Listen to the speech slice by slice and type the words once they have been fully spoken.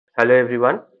Hello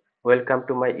everyone, welcome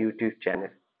to my YouTube channel.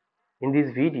 In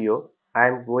this video, I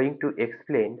am going to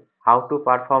explain how to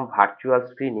perform virtual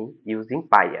screening using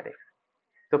PyRx.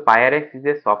 So PyRx is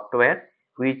a software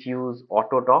which use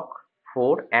autodock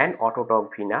 4 and autodock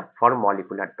vina for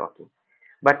molecular docking.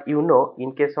 But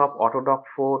in case of autodock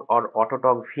 4 or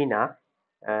autodock vina,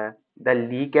 the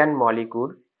ligand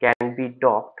molecule can be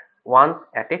docked once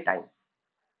at a time.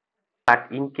 But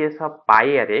in case of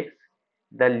PyRx,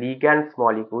 the ligand's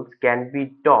molecules can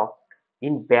be docked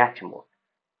in batch mode.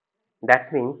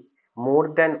 That means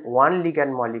more than one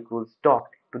ligand molecule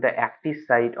docked to the active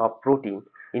site of protein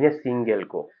in a single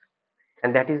go.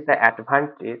 And that is the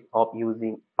advantage of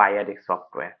using PyRx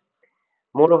software.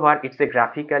 Moreover, it's a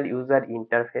graphical user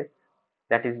interface.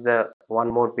 That is the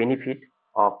one more benefit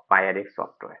of PyRx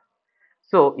software.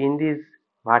 So in this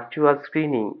virtual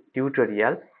screening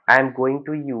tutorial, I am going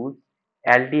to use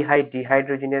aldehyde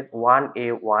dehydrogenase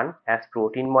 1A1 as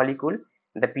protein molecule.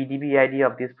 The PDB ID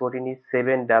of this protein is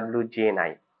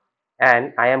 7WJ9,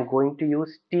 and I am going to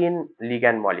use 10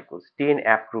 ligand molecules, 10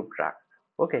 approved drugs.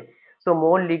 Okay, so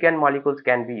more ligand molecules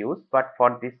can be used, but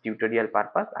for this tutorial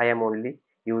purpose, I am only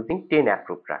using 10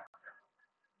 approved drugs.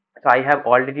 So I have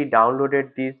already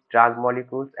downloaded these drug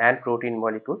molecules and protein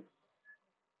molecules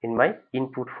in my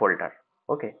input folder.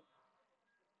 Okay,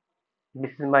 this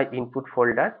is my input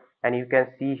folder, and you can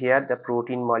see here the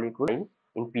protein molecule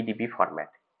in PDB format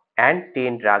and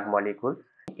 10 drug molecules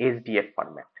in SDF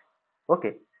format.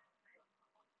 Okay,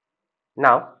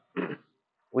 now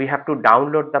we have to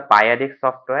download the PyRx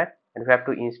software and we have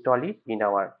to install it in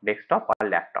our desktop or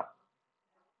laptop.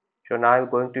 So now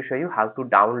I'm going to show you how to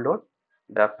download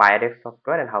the PyRx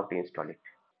software and how to install it.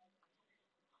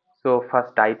 So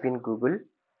first type in Google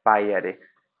PyRx,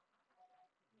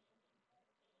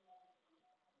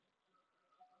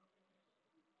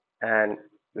 and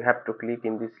you have to click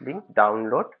in this link,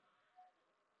 download.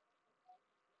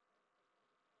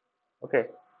 Okay,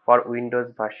 for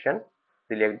Windows version,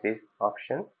 select this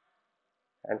option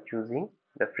and choosing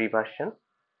the free version.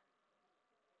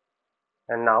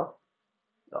 And now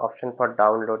the option for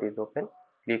download is open.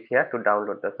 Click here to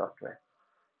download the software.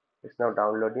 It's now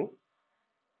downloading.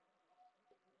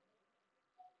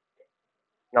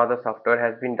 Now the software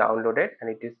has been downloaded and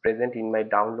it is present in my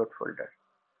download folder.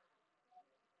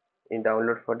 In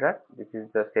download folder, this is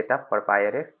the setup for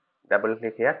PyRx. Double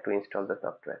click here to install the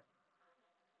software.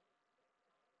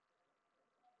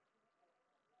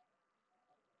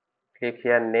 Click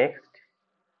here next.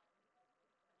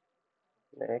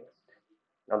 Next.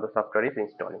 Now the software is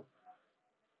installing.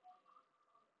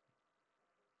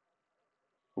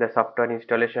 The software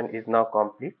installation is now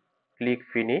complete. Click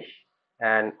finish,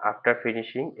 and after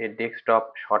finishing, a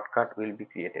desktop shortcut will be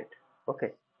created.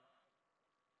 Okay.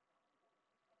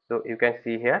 So you can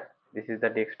see here, this is the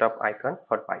desktop icon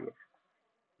for PyRx.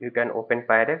 You can open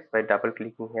PyRx by double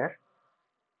clicking here.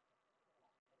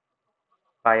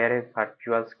 PyRx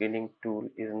virtual screening tool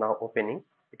is now opening.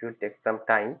 It will take some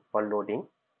time for loading.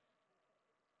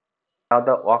 Now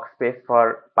the workspace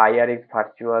for PyRx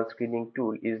virtual screening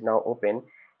tool is now open,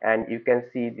 and you can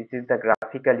see this is the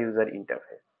graphical user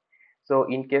interface. So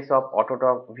in case of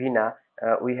autodock vina,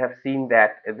 we have seen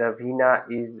that the vina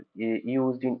is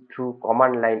used through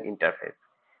command line interface,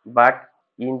 but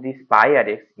in this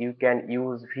PyRx you can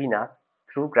use vina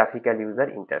through graphical user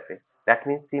interface. That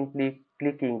means simply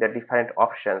clicking the different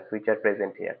options which are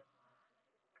present here.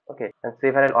 Okay, and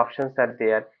several options are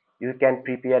there. You can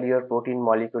prepare your protein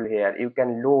molecule here. You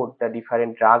can load the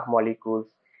different drug molecules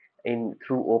in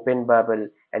through OpenBubble,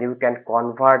 and you can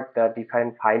convert the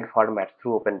different file formats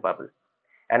through OpenBubble.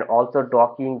 And also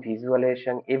docking,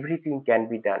 visualization, everything can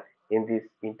be done in this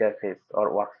interface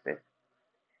or workspace.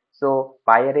 So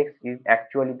PyRx is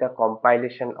actually the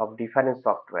compilation of different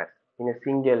software in a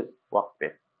single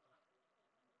workspace.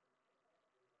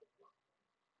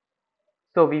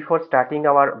 So before starting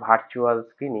our virtual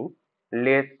screening,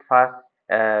 let's first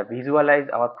visualize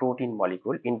our protein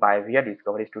molecule in BioVia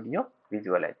Discovery Studio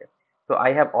Visualizer. So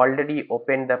I have already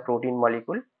opened the protein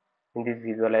molecule in this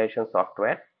visualization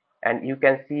software, and you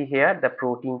can see here the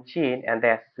protein chain and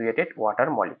the associated water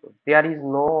molecule. There is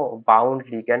no bound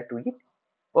ligand to it.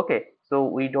 Okay, so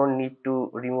we don't need to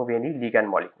remove any ligand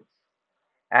molecules,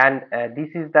 and this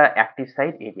is the active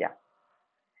site area.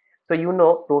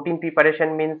 So protein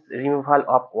preparation means removal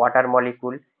of water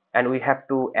molecule, and we have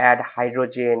to add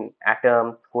hydrogen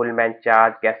atoms, Coleman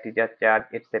charge, Castiglione charge,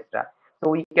 etc.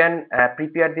 So we can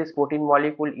prepare this protein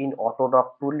molecule in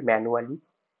autodock tool manually,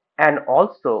 and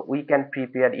also we can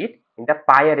prepare it in the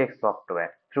PyRx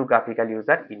software through graphical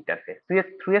user interface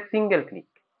through a single click.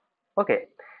 Okay,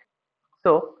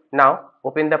 so now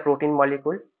open the protein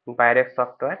molecule In PyRx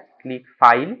software, click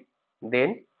File,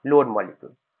 then Load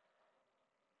Molecule,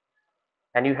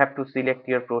 and you have to select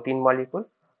your protein molecule.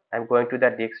 I'm going to the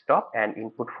desktop and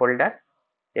input folder.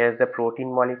 Here's the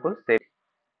protein molecule.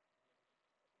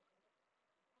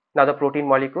 Now the protein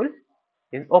molecule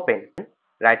is open.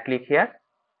 Right click here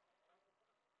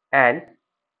and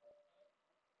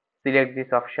select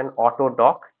this option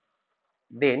autodock,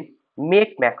 then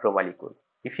make macromolecule.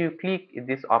 If you click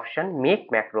this option make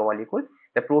macromolecule,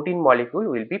 the protein molecule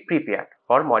will be prepared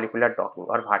for molecular docking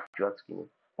or virtual screening.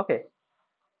 Okay.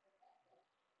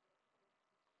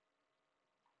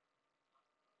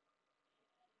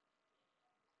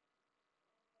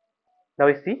 Now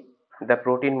you see the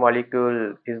protein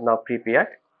molecule is now prepared.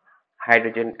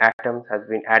 Hydrogen atoms has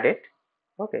been added.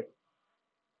 Okay.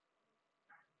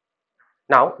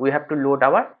 Now we have to load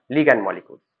our ligand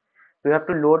molecules. We have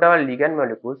to load our ligand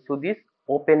molecules to this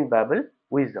open bubble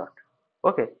wizard.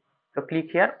 Okay. So click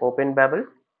here open bubble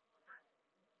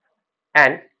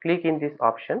and click in this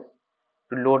option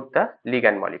to load the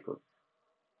ligand molecule.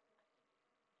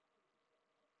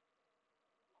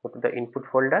 Go to the input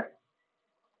folder.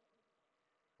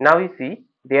 Now you see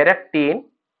there are 10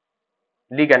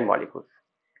 ligand molecules,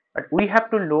 but we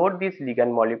have to load this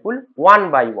ligand molecule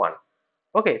one by one.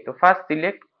 Okay, so first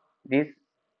select this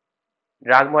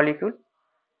drug molecule,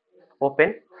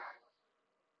 open.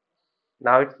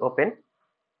 Now it's open,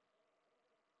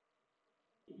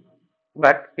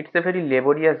 but it's a very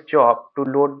laborious job to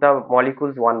load the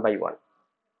molecules one by one.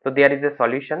 So there is a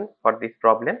solution for this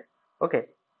problem. Okay.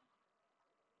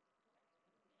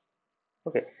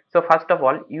 Okay, so first of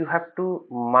all you have to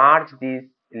merge this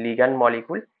ligand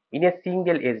molecule in a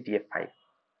single SDF file.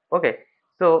 Okay,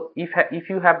 so if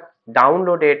you have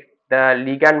downloaded the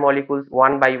ligand molecules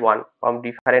one by one from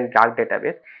different drug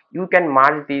database, you can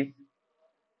merge these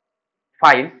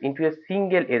files into a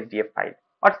single SDF file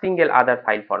or single other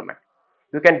file format.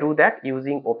 You can do that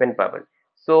using open bubble.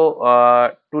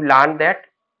 So to learn that,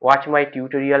 watch my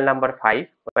tutorial number 5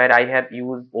 where I have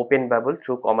used open bubble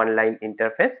through command line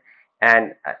interface,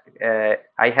 and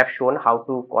I have shown how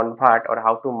to convert or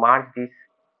how to merge these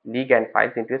ligand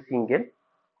files into a single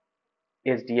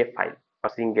SDF file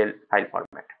or single file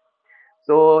format.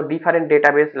 So different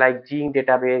database like gene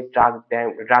database, drug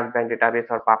bank database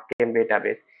or PubChem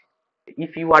database,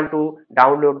 if you want to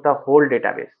download the whole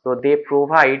database, so they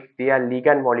provide their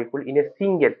ligand molecule in a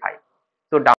single file.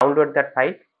 So download that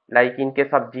file. Like in case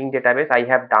of gene database, I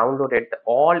have downloaded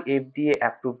all FDA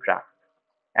approved drugs,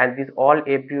 and these all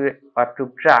FDA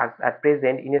approved drugs are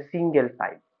present in a single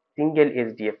file, single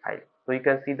SDF file. So you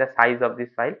can see the size of this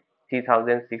file,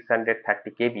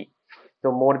 3630 KB.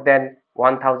 So more than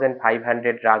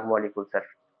 1500 drug molecules are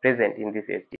present in this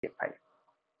SDF file.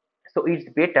 So it's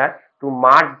better to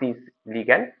merge these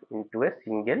ligands into a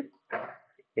single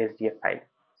SDF file.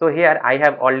 So here I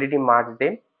have already merged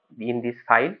them in this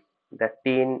file, the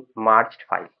 10 merged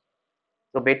file.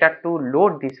 So better to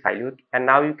load this file, and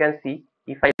now you can see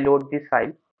if I load this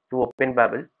file to open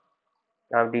bubble,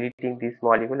 now deleting this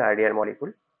molecule, earlier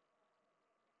molecule,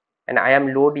 and I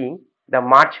am loading the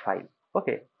merge file.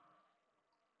 Okay.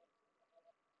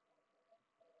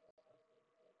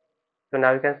 So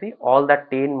now you can see all the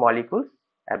 10 molecules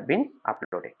have been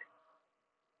uploaded.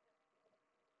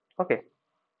 Okay.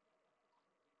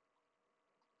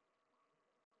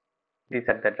 These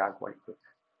are the drug molecules.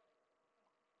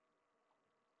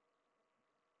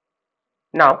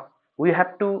 Now we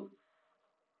have to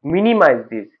minimize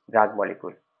this drug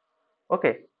molecule.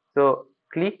 Okay, so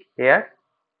click here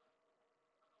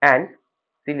and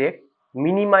select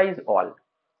minimize all.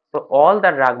 So all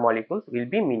the drug molecules will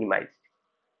be minimized.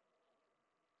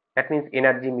 That means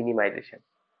energy minimization.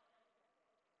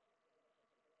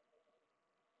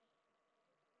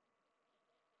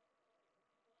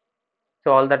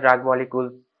 So all the drug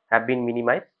molecules have been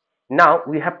minimized. Now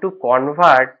we have to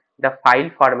convert the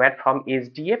file format from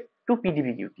SDF to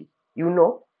PDBQT. You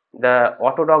know the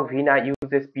autodock vina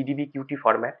uses PDBQT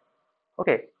format.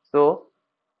 Okay, so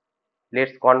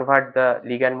let's convert the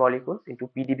ligand molecules into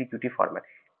PDBQT format.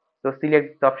 So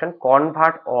select the option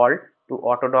convert all to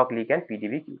autodock ligand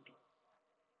PDBQT.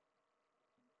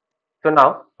 So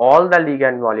now all the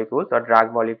ligand molecules or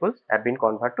drug molecules have been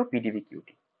converted to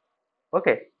PDBQT.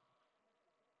 Okay.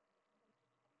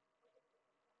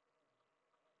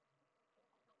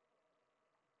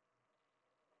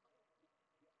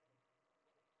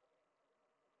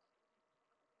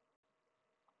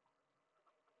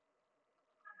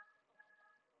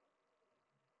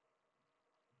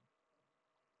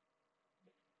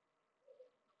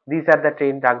 These are the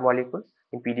 10 drug molecules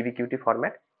in PDBQT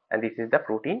format, and this is the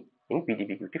protein in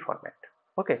PDBQT format.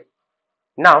 Okay.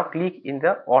 Now click in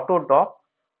the autodock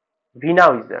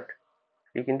vina wizard.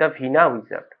 Click in the vina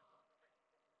wizard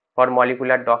for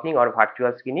molecular docking or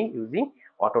virtual screening using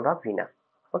autodock vina.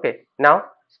 Okay, now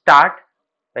start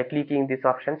by clicking this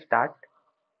option start,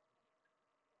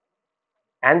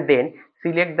 and then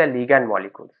select the ligand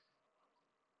molecules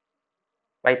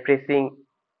by pressing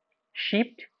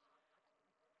shift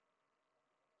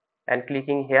and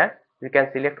clicking here. You can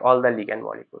select all the ligand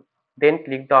molecules, then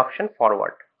click the option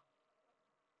forward.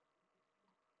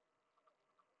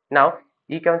 Now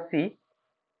you can see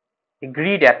a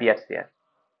grid appears here,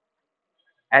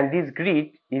 and this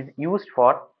grid is used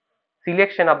for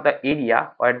selection of the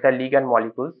area where the ligand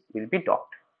molecules will be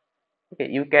docked. Okay,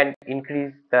 you can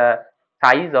increase the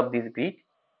size of this grid,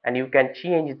 and you can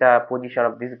change the position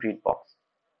of this grid box.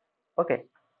 Okay,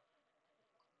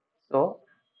 so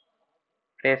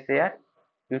press here.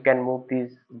 You can move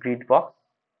this grid box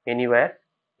anywhere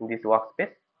in this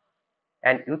workspace,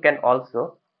 and you can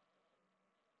also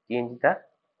change the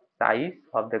size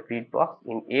of the grid box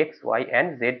in X, Y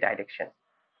and Z direction.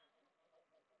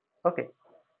 Okay,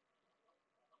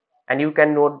 and you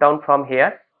can note down from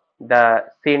here the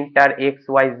center X,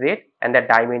 Y, Z and the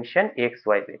dimension X,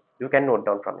 Y, Z. You can note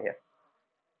down from here.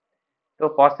 So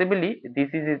possibly this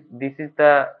is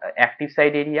the active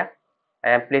site area.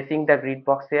 I am placing the grid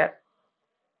box here,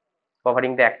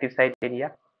 covering the active site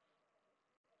area,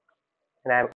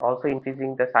 and I am also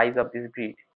increasing the size of this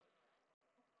grid.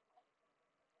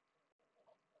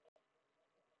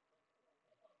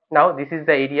 Now this is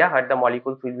the area where the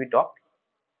molecules will be docked.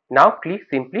 Now click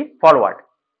simply forward.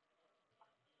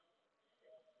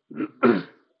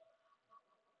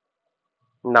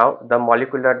 Now the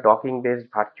molecular docking based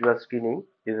virtual screening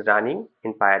is running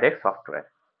in PyRx software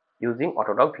using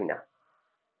Autodock Vina.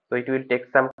 So it will take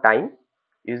some time.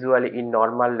 Usually in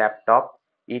normal laptop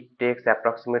it takes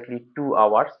approximately 2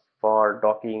 hours for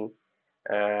docking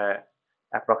uh,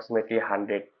 approximately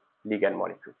 100 ligand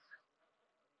molecules.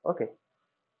 Okay,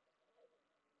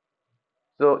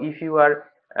 so if you are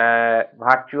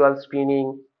virtual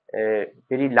screening a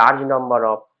very large number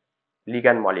of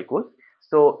ligand molecules,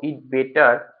 so it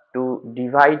better to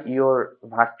divide your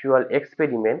virtual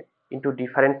experiment into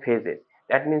different phases.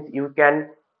 That means you can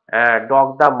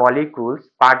dock the molecules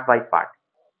part by part.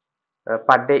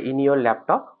 Per day in your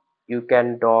laptop you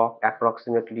can dock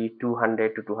approximately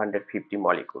 200 to 250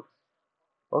 molecules.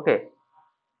 Okay,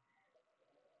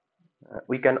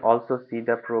 we can also see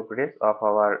the progress of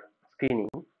our screening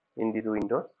in this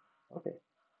window. Okay,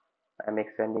 I'm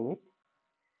expanding it,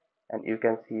 and you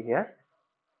can see here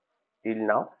till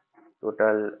now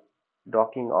total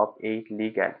docking of 8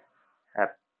 ligands have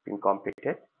been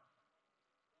completed.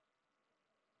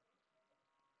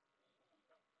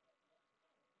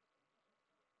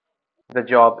 The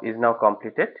job is now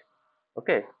completed.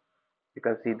 Okay, you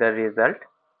can see the result,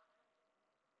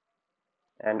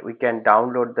 and we can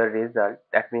download the result,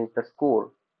 that means the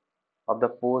score of the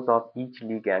pose of each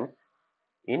ligand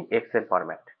in Excel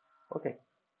format. Okay,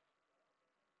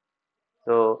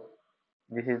 so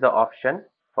this is the option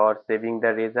for saving the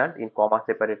result in comma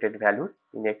separated values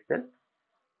in Excel,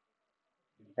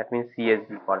 that means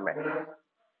CSV format.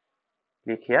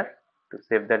 Click here to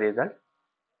save the result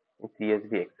in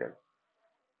CSV Excel.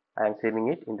 I am saving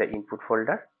it in the input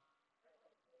folder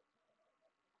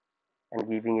and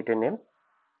giving it a name,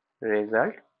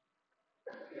 result.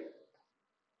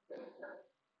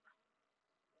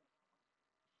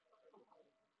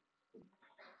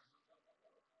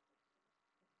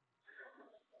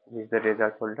 This is the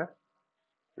result folder,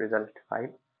 result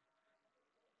file.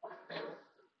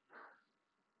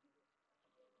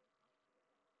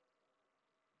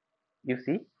 You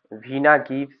see Vina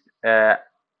gives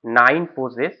 9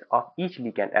 poses of each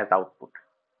ligand as output.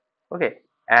 Okay,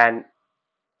 and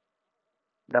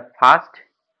the first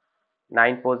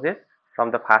 9 poses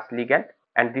from the first ligand,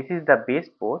 and this is the base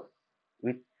pose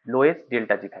with lowest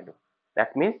delta G value.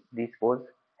 That means this pose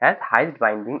has highest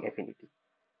binding affinity.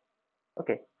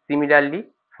 Okay, similarly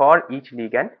for each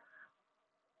ligand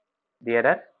there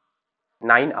are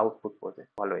 9 output poses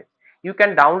always. You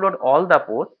can download all the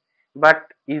pose, but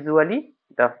usually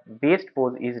the base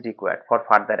pose is required for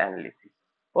further analysis.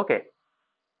 Okay,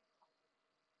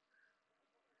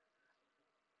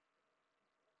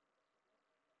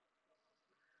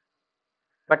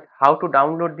 but how to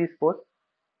download this pose?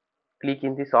 Click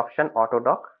in this option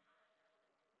autodock,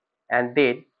 and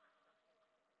then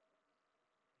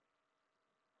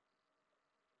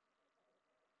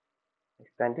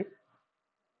expand it.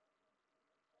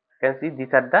 You can see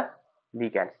these are the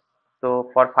ligands.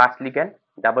 So for first ligand,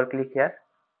 double click here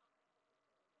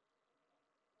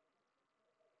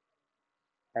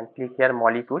and click here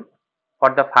molecule.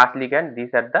 For the fast ligand,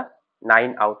 these are the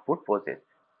 9 output poses.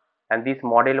 And this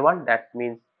model one, that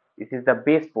means this is the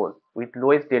base pose with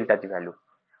lowest delta G value.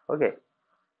 Okay,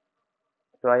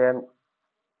 so I am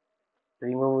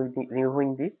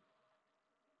removing this,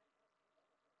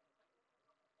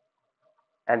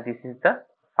 and this is the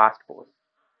fast pose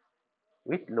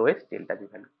with lowest delta G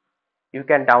value. You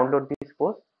can download this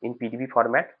pose in PDB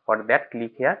format. For that,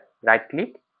 click here, right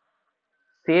click,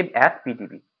 save as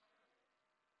PDB.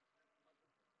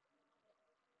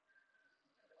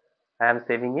 I am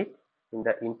saving it in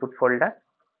the input folder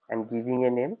and giving a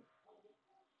name,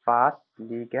 fast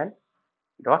ligand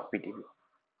 .pdb.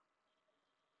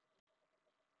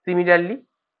 Similarly,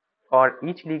 for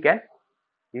each ligand,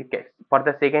 you can, for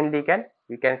the second ligand,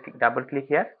 you can double click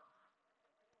here,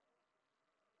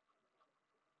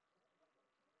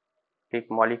 click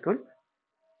molecule.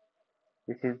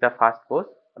 This is the fast pose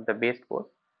or the base pose.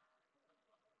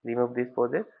 Remove these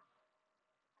poses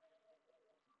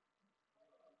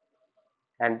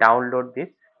and download this,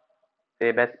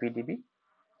 save as PDB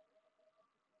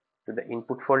to the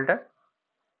input folder.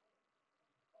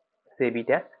 Save it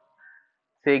as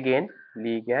second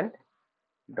ligand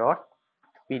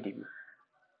 .pdb.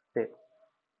 Save.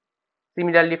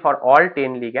 Similarly, for all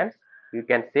 10 ligands, you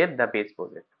can save the base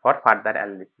poses for further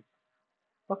analysis.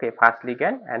 Okay, first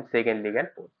ligand and second ligand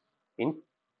pose in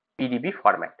PDB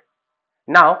format.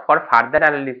 Now, for further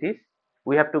analysis,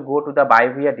 we have to go to the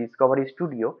BioVia Discovery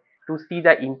Studio to see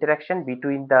the interaction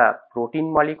between the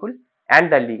protein molecule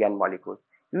and the ligand molecule.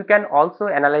 You can also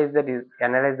analyze the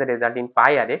result in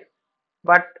PyRx,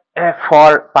 but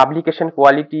for publication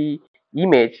quality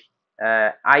image,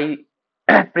 I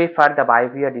prefer the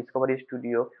BioVia Discovery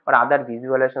Studio or other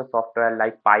visualization software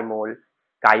like PyMol,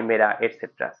 Chimera,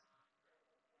 etc.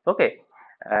 Okay,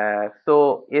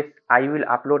 so yes, I will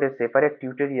upload a separate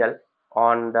tutorial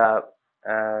on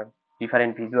the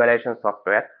different visualization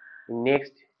software.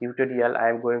 Next tutorial, I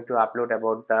am going to upload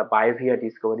about the BioVia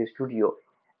Discovery Studio,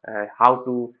 how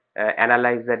to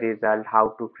analyze the result,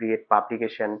 how to create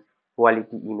publication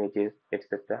quality images,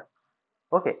 etc.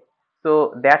 Okay,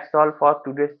 so that's all for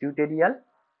today's tutorial.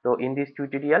 So in this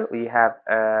tutorial, we have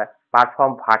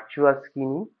performed virtual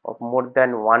screening of more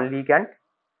than one ligand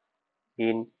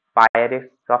in PyRx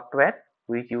software,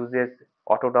 which uses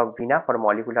autodock vina for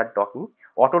molecular docking.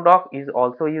 Autodock is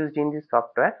also used in this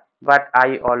software, but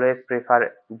I always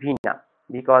prefer vina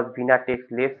because vina takes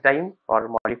less time for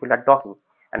molecular docking,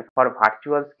 and for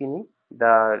virtual screening,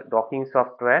 the docking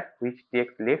software which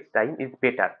takes less time is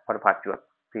better for virtual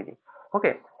screening.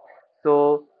 Okay,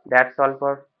 so that's all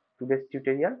for today's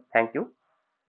tutorial. Thank you.